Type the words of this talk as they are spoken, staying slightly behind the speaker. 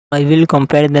I will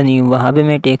compare the new Huawei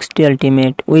Mate X2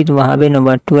 Ultimate with Huawei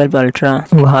Nova 12 Ultra.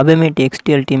 Huawei Mate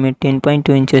X2 Ultimate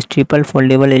 10.2 inches triple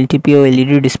foldable LTPO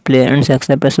LED display and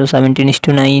success ratio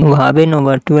 17:9. Huawei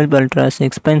Nova 12 Ultra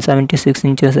 6.76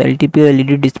 inches LTPO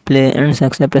LED display and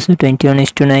success ratio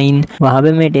 21:9.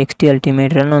 Huawei Mate X2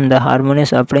 Ultimate run on the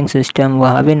Harmonious operating system.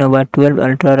 Huawei Nova 12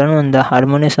 Ultra run on the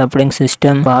Harmonious operating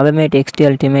system. Huawei Mate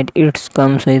X2 Ultimate it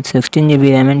comes with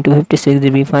 16GB RAM and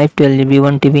 256GB, 512GB,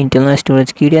 1TB internal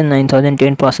storage.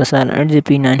 9010 processor,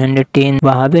 8GB 910.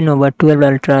 Huawei Nova 12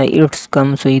 Ultra it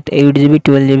comes with 8GB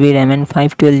 12GB RAM and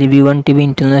 512GB 1TB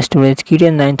internal storage.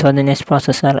 9000S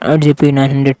processor, 8GB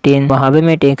 910. Huawei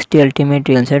Mate X2 Ultimate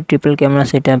real set triple camera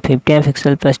setup,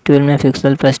 50MP plus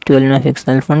 12MP plus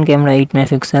 12MP, front camera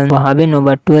 8MP. Huawei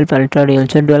Nova 12 Ultra real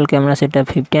set dual camera setup,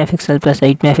 50MP plus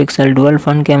 8MP, dual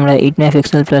front camera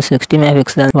 8MP plus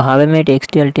 60MP. Huawei Mate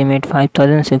X2 Ultimate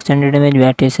 5600 mAh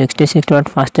battery, 66W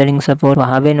fast charging support.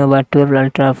 Huawei Nova 12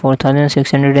 Ultra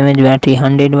 4600 mAh battery,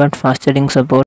 100W fast charging support.